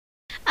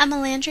I'm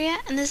Alandria,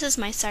 and this is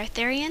my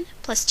Sartharion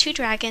plus 2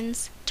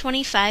 dragons,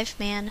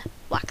 25-man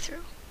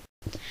walkthrough.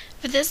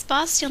 For this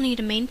boss, you'll need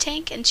a main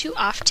tank and 2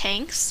 off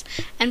tanks,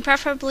 and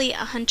preferably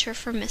a hunter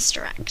for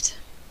misdirect.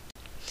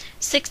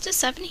 6 to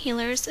 7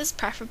 healers is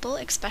preferable,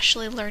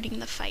 especially learning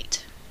the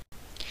fight.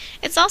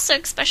 It's also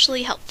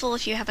especially helpful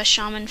if you have a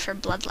shaman for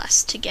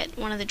bloodlust to get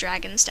one of the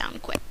dragons down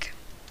quick.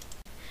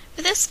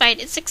 For this fight,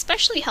 it's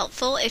especially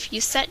helpful if you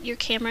set your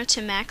camera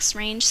to max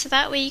range so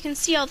that way you can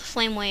see all the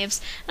flame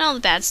waves and all the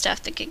bad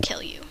stuff that could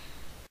kill you.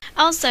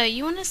 Also,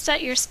 you want to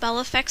set your spell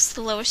effects to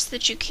the lowest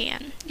that you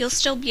can. You'll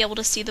still be able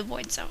to see the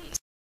void zones.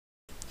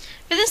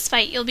 For this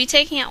fight, you'll be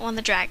taking out one of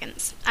the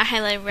dragons. I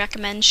highly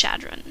recommend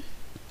Shadron.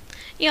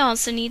 You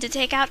also need to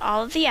take out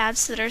all of the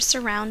ads that are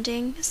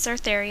surrounding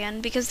Sartharion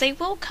because they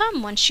will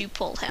come once you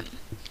pull him.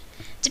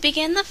 To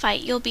begin the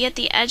fight, you'll be at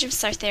the edge of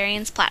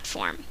Sartharion's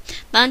platform.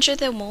 The hunter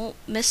then will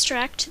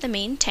misdirect the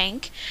main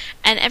tank,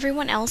 and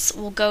everyone else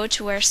will go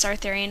to where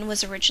Sartharion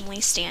was originally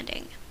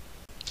standing.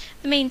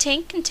 The main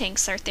tank can tank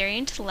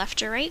Sartharion to the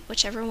left or right,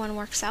 whichever one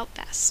works out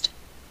best.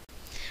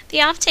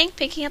 The off tank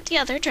picking up the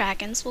other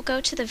dragons will go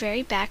to the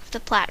very back of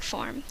the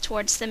platform,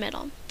 towards the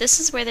middle.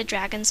 This is where the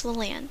dragons will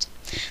land.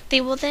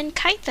 They will then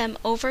kite them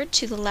over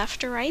to the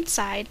left or right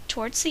side,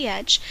 towards the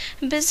edge,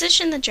 and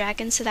position the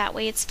dragon so that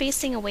way it's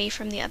facing away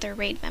from the other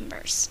raid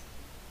members.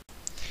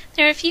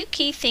 There are a few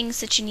key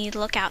things that you need to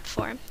look out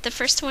for. The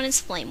first one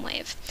is flame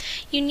wave.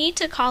 You need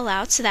to call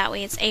out so that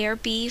way it's A or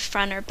B,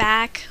 front or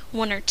back,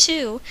 1 or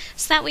 2,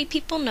 so that way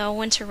people know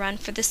when to run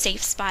for the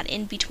safe spot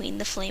in between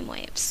the flame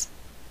waves.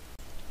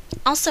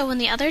 Also, when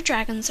the other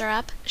dragons are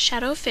up,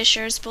 shadow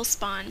fissures will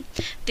spawn.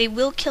 They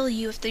will kill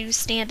you if you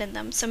stand in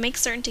them, so make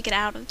certain to get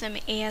out of them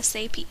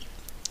ASAP.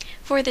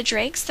 For the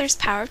drakes, there's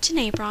Power of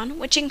Tenebron,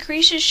 which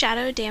increases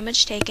shadow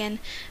damage taken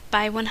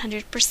by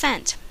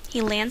 100%. He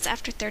lands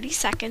after 30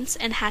 seconds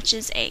and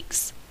hatches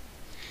eggs.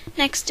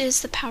 Next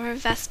is the Power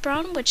of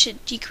Vesperon, which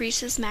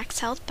decreases max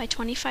health by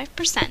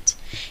 25%.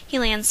 He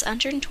lands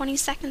 120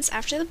 seconds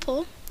after the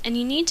pull, and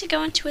you need to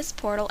go into his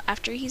portal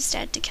after he's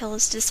dead to kill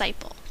his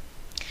disciple.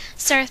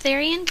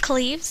 Sartharion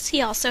cleaves.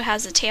 He also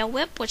has a tail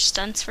whip, which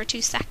stuns for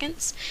 2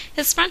 seconds.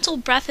 His frontal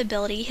breath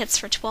ability hits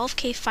for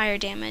 12k fire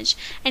damage,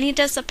 and he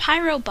does a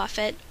pyro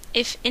buffet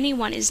if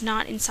anyone is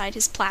not inside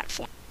his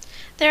platform.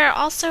 There are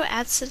also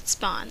ads that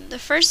spawn. The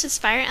first is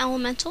Fire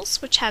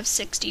Elementals, which have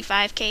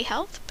 65k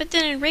health, but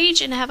then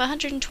enrage and have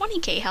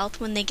 120k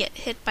health when they get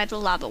hit by the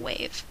lava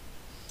wave.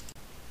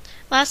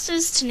 Last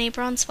is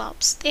Tenebron's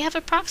Whelps. They have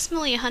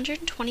approximately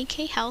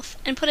 120k health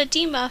and put a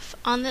debuff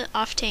on the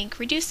off tank,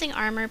 reducing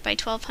armor by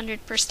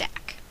 1200 per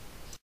stack.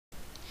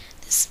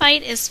 This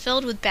fight is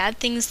filled with bad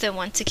things that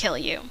want to kill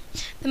you.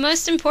 The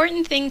most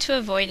important thing to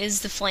avoid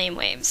is the flame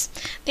waves.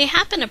 They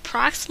happen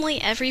approximately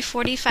every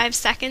 45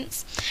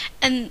 seconds,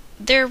 and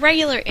they're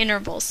regular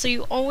intervals, so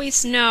you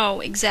always know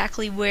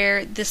exactly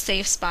where the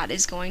safe spot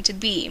is going to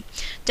be.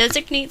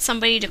 Designate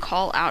somebody to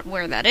call out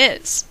where that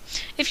is.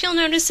 If you'll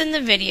notice in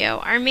the video,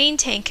 our main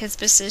tank has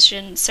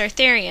positioned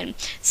Sartharion,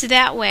 so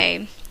that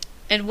way,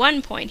 at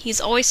one point, he's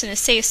always in a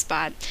safe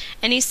spot,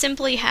 and he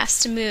simply has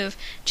to move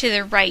to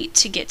the right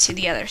to get to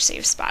the other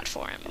safe spot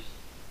for him.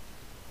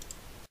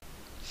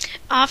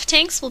 Off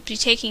tanks will be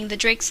taking the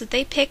drakes that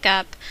they pick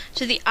up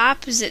to the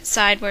opposite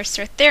side where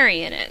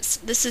Sartharion is.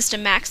 This is to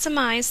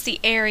maximize the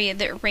area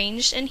that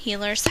ranged and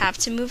healers have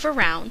to move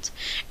around,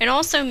 and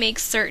also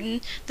makes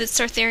certain that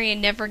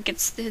Sartharion never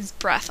gets his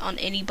breath on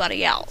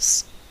anybody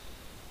else.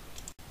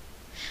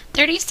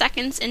 30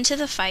 seconds into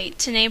the fight,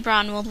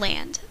 Tenebron will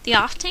land. The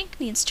off tank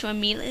needs to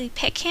immediately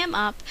pick him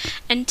up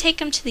and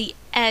take him to the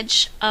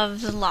edge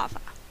of the lava.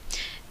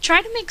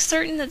 Try to make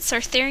certain that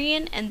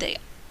Sartharion and the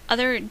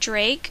other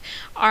drake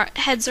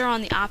heads are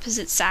on the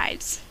opposite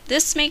sides.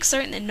 This makes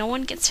certain that no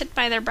one gets hit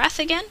by their breath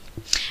again,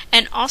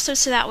 and also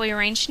so that way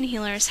ranged and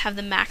healers have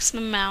the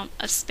maximum amount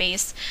of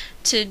space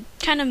to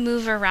kind of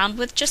move around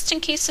with just in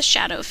case a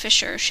shadow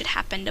fissure should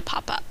happen to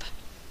pop up.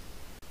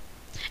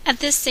 At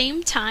this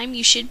same time,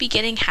 you should be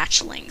getting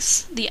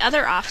hatchlings. The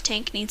other off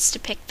tank needs to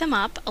pick them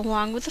up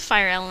along with the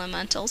fire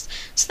elementals,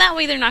 so that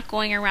way they're not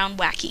going around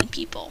whacking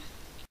people.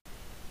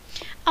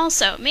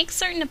 Also, make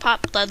certain to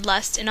pop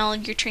bloodlust in all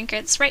of your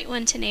trinkets right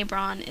when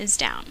Tenebron is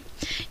down.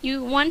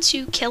 You want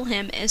to kill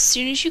him as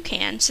soon as you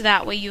can, so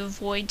that way you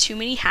avoid too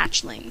many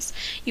hatchlings.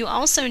 You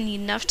also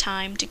need enough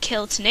time to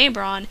kill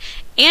Tenebron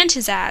and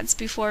his ads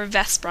before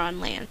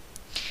Vesperon lands.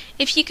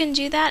 If you can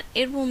do that,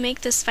 it will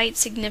make this fight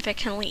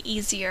significantly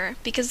easier,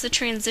 because the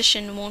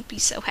transition won't be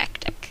so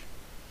hectic.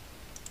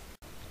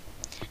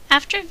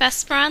 After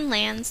Vesperon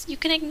lands, you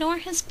can ignore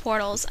his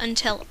portals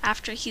until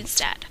after he's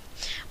dead.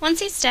 Once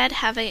he's dead,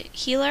 have a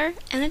healer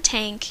and a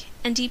tank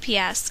and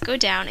DPS go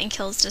down and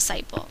kill his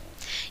disciple.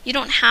 You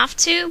don't have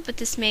to, but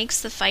this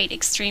makes the fight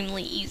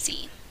extremely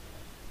easy.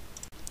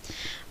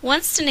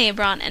 Once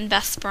Tenebron and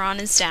Vesperon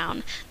is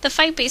down, the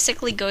fight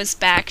basically goes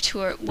back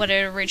to what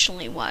it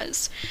originally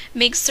was.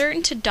 Make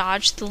certain to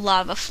dodge the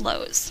lava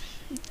flows.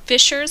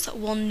 fissures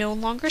will no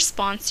longer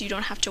spawn, so you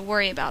don't have to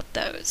worry about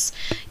those.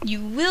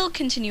 You will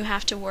continue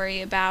have to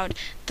worry about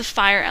the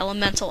fire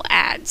elemental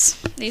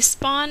adds. They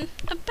spawn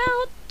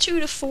about 2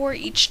 to 4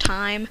 each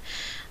time,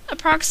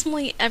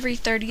 approximately every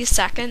 30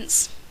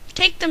 seconds.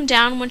 Take them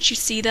down once you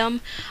see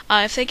them.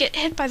 If they get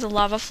hit by the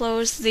lava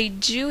flows, they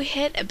do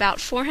hit about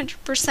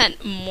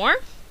 400% more,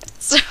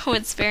 so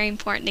it's very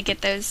important to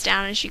get those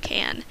down as you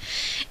can.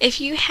 If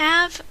you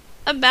have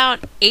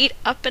about 8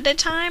 up at a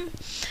time,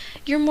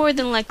 you're more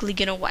than likely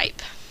going to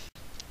wipe.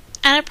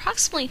 At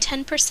approximately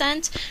 10%,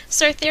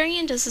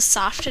 Sartharion does a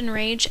soft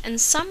enrage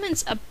and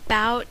summons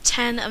about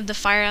 10 of the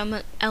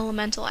fire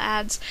elemental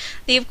adds.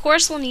 They of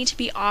course will need to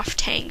be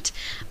off-tanked,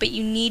 but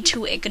you need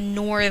to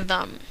ignore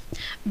them.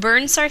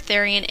 Burn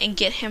Sartharion and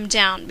get him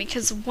down,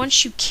 because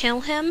once you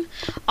kill him,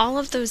 all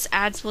of those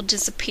adds will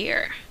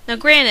disappear. Now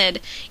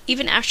granted,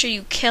 even after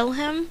you kill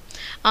him,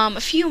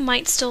 a few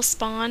might still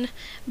spawn,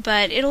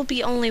 but it'll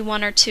be only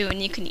 1 or 2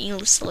 and you can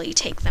easily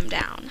take them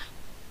down.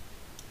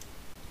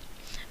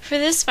 For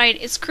this fight,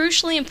 it's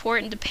crucially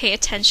important to pay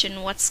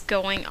attention what's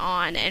going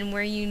on and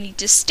where you need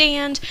to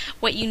stand,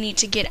 what you need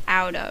to get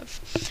out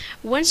of.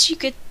 Once you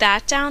get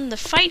that down, the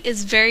fight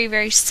is very,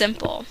 very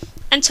simple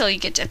until you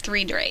get to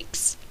 3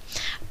 drakes.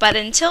 But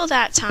until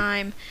that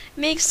time,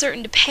 make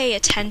certain to pay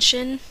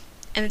attention,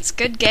 and it's a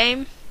good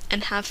game,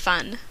 and have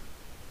fun.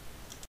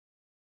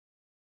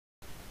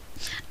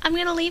 I'm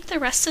going to leave the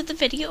rest of the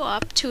video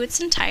up to its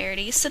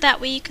entirety so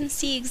that way you can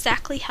see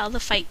exactly how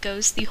the fight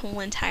goes the whole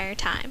entire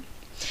time.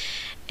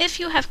 If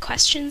you have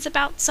questions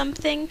about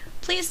something,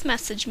 please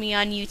message me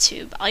on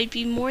YouTube. I'd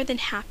be more than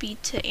happy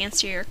to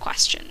answer your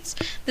questions.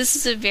 This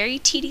is a very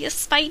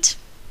tedious fight,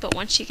 but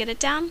once you get it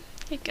down,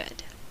 you're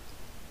good.